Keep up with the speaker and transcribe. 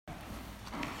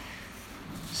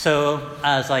So,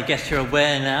 as I guess you're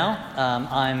aware now,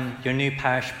 I'm your new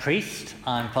parish priest.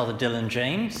 I'm Father Dylan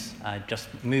James. I just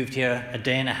moved here a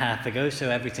day and a half ago,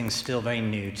 so everything's still very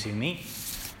new to me.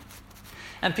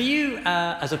 And for you,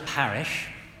 as a parish,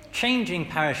 changing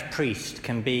parish priest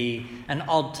can be an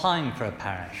odd time for a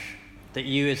parish. That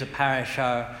you as a parish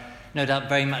are no doubt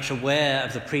very much aware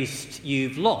of the priest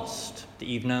you've lost, that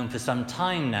you've known for some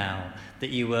time now, that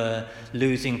you were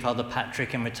losing Father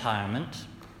Patrick in retirement.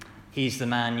 He's the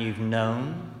man you've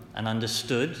known and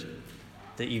understood,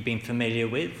 that you've been familiar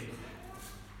with.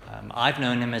 I've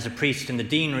known him as a priest in the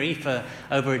deanery for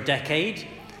over a decade,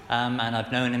 and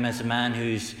I've known him as a man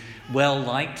who's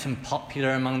well-liked and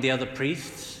popular among the other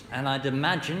priests, and I'd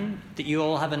imagine that you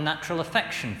all have a natural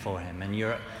affection for him, and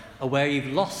you're aware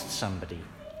you've lost somebody.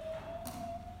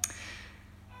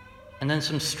 And then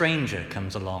some stranger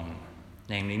comes along,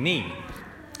 namely me.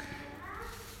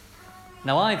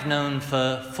 Now, I've known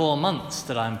for 4 months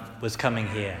that I was coming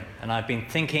here, and I've been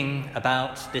thinking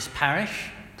about this parish,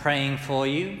 praying for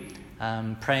you,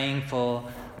 praying for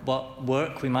what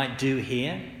work we might do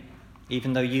here,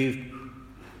 even though you've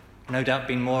no doubt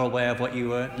been more aware of what you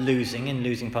were losing in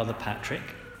losing Father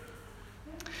Patrick.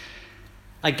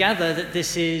 I gather that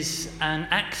this is an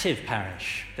active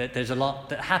parish, that there's a lot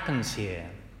that happens here,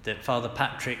 that Father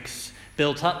Patrick's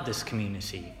built up this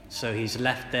community, so he's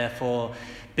left, therefore,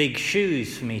 big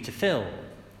shoes for me to fill.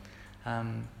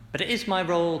 But it is my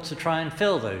role to try and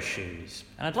fill those shoes.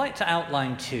 And I'd like to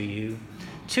outline to you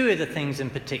 2 of the things in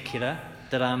particular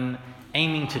that I'm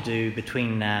aiming to do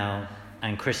between now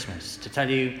and Christmas, to tell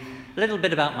you a little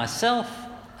bit about myself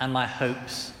and my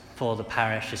hopes for the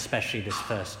parish, especially this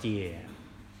first year.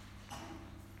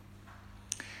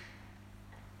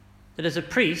 That as a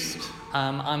priest,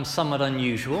 I'm somewhat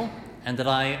unusual, and that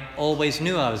I always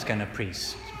knew I was going to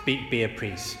be a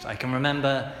priest. I can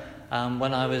remember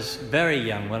when I was very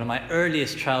young, one of my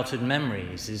earliest childhood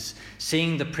memories is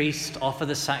seeing the priest offer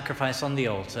the sacrifice on the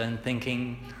altar and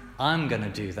thinking, I'm going to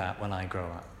do that when I grow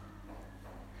up.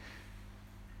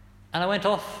 And I went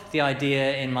off the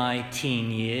idea in my teen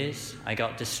years. I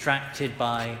got distracted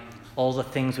by all the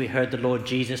things we heard the Lord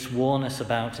Jesus warn us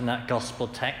about in that gospel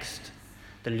text,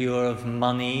 the lure of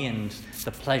money and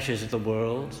the pleasures of the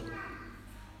world.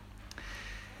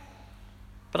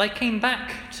 But I came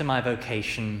back to my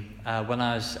vocation when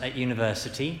I was at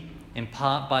university, in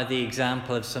part by the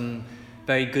example of some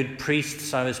very good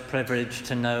priests I was privileged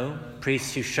to know,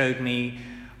 priests who showed me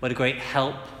what a great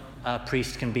help a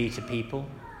priest can be to people.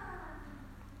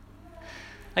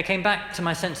 I came back to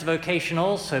my sense of vocation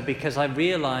also because I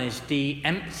realized the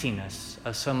emptiness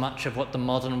of so much of what the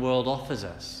modern world offers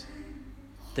us.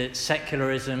 That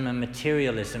secularism and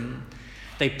materialism,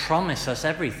 they promise us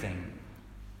everything.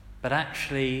 But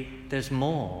actually, there's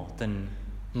more than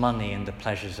money and the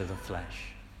pleasures of the flesh.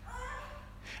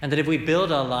 And that if we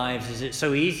build our lives, as it's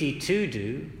so easy to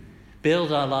do,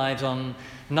 build our lives on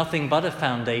nothing but a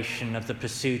foundation of the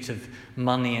pursuit of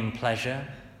money and pleasure,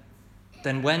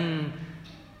 then when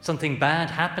something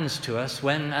bad happens to us,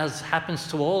 when, as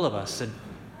happens to all of us, a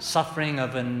suffering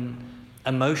of an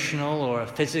emotional or a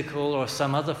physical or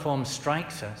some other form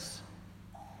strikes us,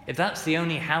 if that's the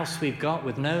only house we've got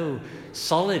with no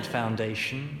solid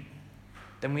foundation,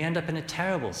 then we end up in a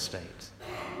terrible state.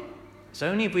 It's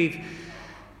only if we've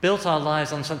built our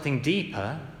lives on something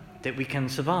deeper that we can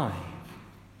survive.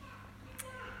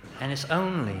 And it's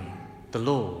only the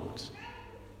Lord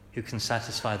who can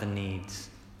satisfy the needs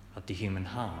of the human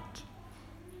heart.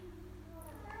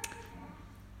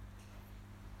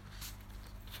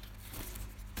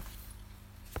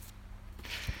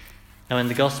 Now, in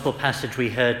the gospel passage we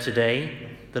heard today,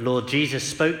 the Lord Jesus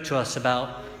spoke to us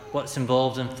about what's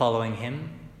involved in following him,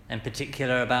 in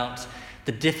particular about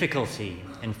the difficulty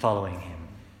in following him.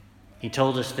 He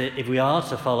told us that if we are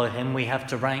to follow him, we have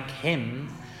to rank him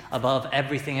above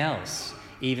everything else,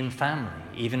 even family,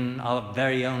 even our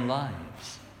very own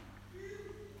lives.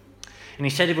 And he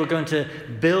said if we're going to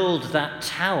build that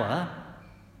tower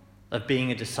of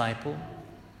being a disciple,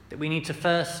 that we need to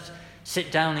first sit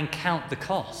down and count the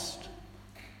cost.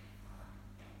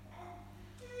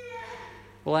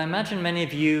 Well, I imagine many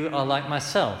of you are like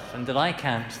myself, and that I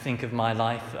can't think of my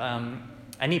life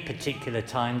any particular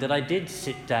time that I did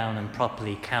sit down and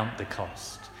properly count the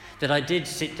cost, that I did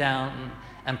sit down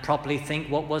and properly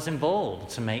think what was involved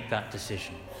to make that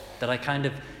decision, that I kind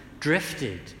of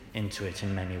drifted into it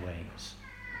in many ways.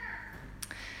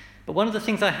 But one of the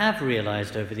things I have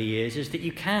realized over the years is that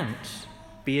you can't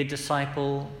be a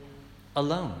disciple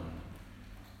alone.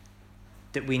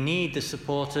 That we need the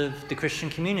support of the Christian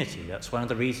community. That's one of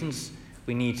the reasons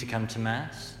we need to come to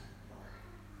Mass.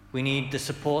 We need the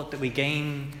support that we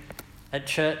gain at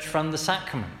church from the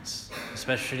sacraments,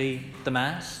 especially the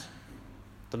Mass,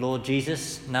 the Lord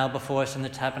Jesus now before us in the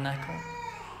tabernacle.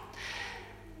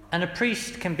 And a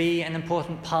priest can be an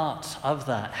important part of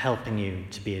that, helping you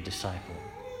to be a disciple.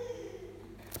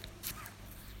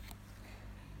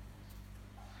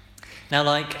 Now,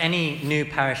 like any new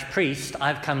parish priest,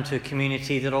 I've come to a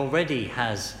community that already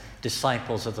has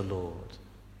disciples of the Lord.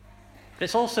 But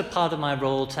it's also part of my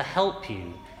role to help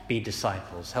you be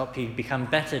disciples, help you become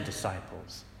better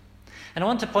disciples. And I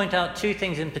want to point out two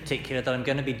things in particular that I'm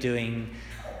going to be doing,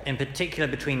 in particular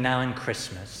between now and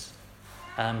Christmas,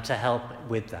 to help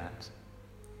with that.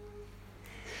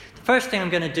 The first thing I'm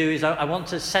going to do is I want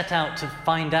to set out to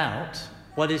find out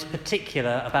what is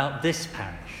particular about this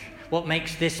parish. What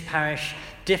makes this parish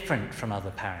different from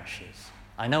other parishes?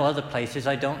 I know other places,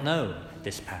 I don't know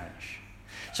this parish.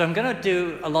 So I'm going to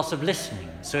do a lot of listening.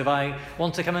 So if I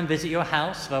want to come and visit your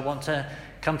house, if I want to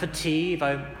come for tea, if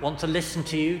I want to listen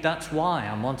to you, that's why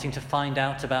I'm wanting to find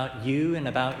out about you and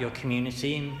about your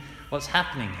community and what's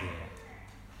happening here.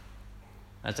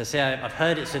 As I say, I've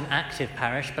heard it's an active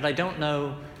parish, but I don't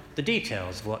know the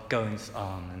details of what goes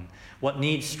on and what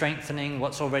needs strengthening,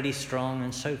 what's already strong,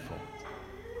 and so forth.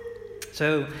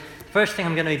 So the first thing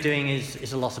I'm going to be doing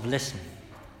is a lot of listening.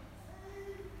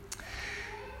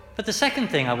 But the second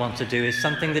thing I want to do is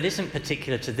something that isn't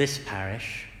particular to this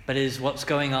parish, but is what's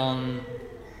going on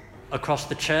across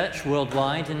the church,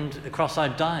 worldwide, and across our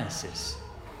diocese.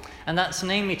 And that's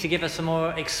namely to give us a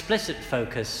more explicit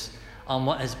focus on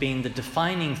what has been the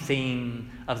defining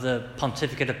theme of the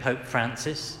pontificate of Pope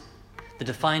Francis, the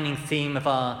defining theme of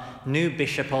our new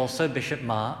bishop, also Bishop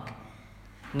Mark,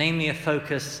 namely a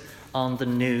focus on the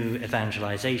new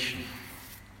evangelization.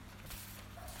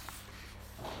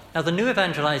 Now, the new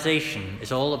evangelization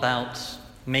is all about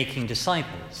making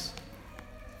disciples.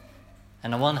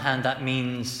 And on one hand, that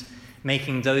means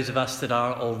making those of us that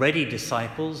are already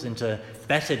disciples into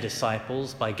better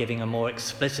disciples by giving a more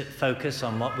explicit focus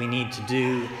on what we need to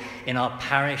do in our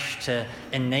parish to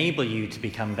enable you to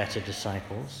become better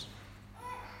disciples.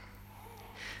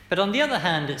 But on the other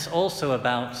hand, it's also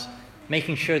about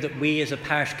making sure that we as a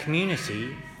parish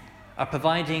community are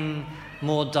providing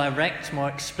more direct, more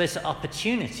explicit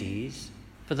opportunities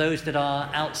for those that are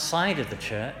outside of the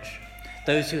church,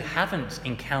 those who haven't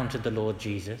encountered the Lord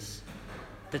Jesus,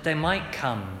 that they might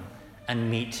come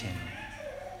and meet him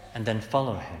and then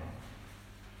follow him.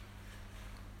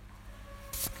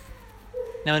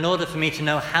 Now, in order for me to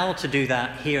know how to do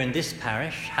that here in this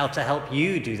parish, how to help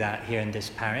you do that here in this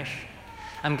parish,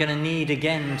 I'm going to need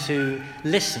again to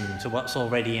listen to what's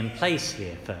already in place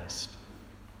here first.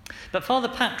 But Father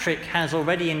Patrick has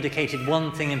already indicated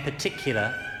one thing in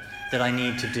particular that I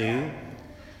need to do,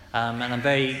 and I'm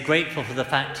very grateful for the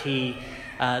fact he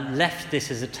left this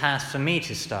as a task for me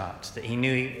to start, that he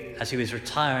knew as he was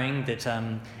retiring that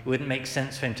it wouldn't make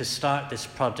sense for him to start this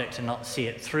project and not see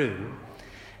it through.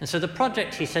 And so the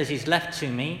project he says he's left to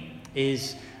me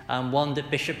is one that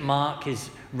Bishop Mark is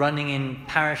running in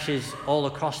parishes all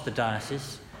across the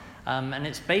diocese, and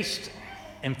it's based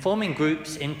in forming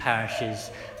groups in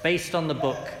parishes based on the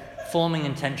book Forming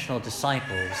Intentional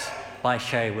Disciples by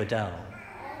Sherry Waddell.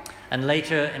 And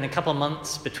later, in a couple of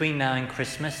months between now and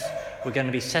Christmas, we're going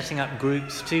to be setting up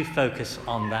groups to focus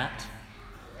on that.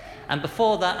 And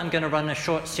before that, I'm going to run a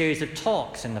short series of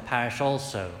talks in the parish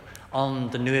also on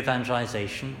the new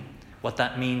evangelization, what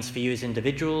that means for you as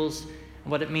individuals,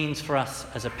 and what it means for us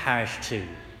as a parish too.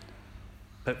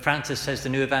 But Francis says the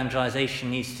new evangelization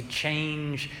needs to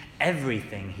change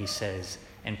everything, he says,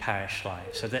 in parish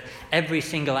life, so that every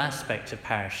single aspect of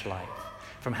parish life,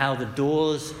 from how the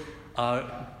doors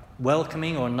are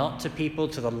welcoming or not to people,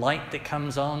 to the light that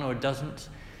comes on or doesn't,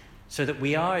 so that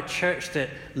we are a church that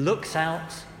looks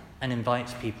out and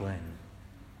invites people in.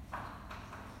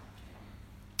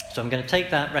 So I'm going to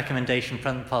take that recommendation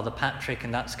from Father Patrick,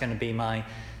 and that's going to be my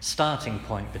starting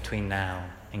point between now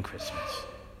and Christmas.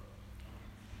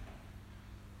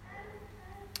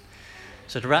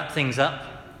 So to wrap things up,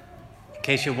 in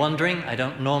case you're wondering, I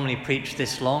don't normally preach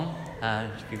this long.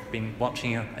 If you've been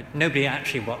watching, nobody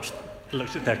actually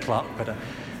looked at their clock, but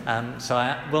so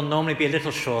I will normally be a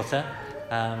little shorter.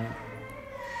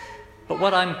 But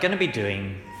what I'm going to be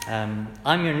doing,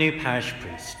 I'm your new parish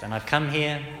priest, and I've come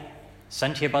here,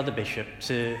 sent here by the bishop,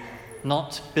 to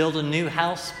not build a new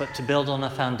house, but to build on a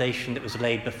foundation that was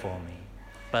laid before me.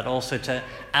 But also to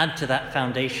add to that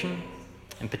foundation,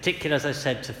 in particular, as I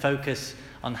said, to focus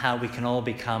on how we can all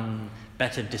become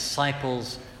better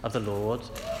disciples of the Lord.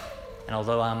 And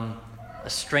although I'm a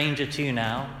stranger to you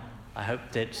now, I hope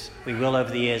that we will, over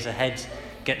the years ahead,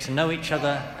 get to know each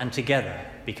other and together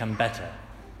become better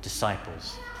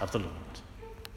disciples of the Lord.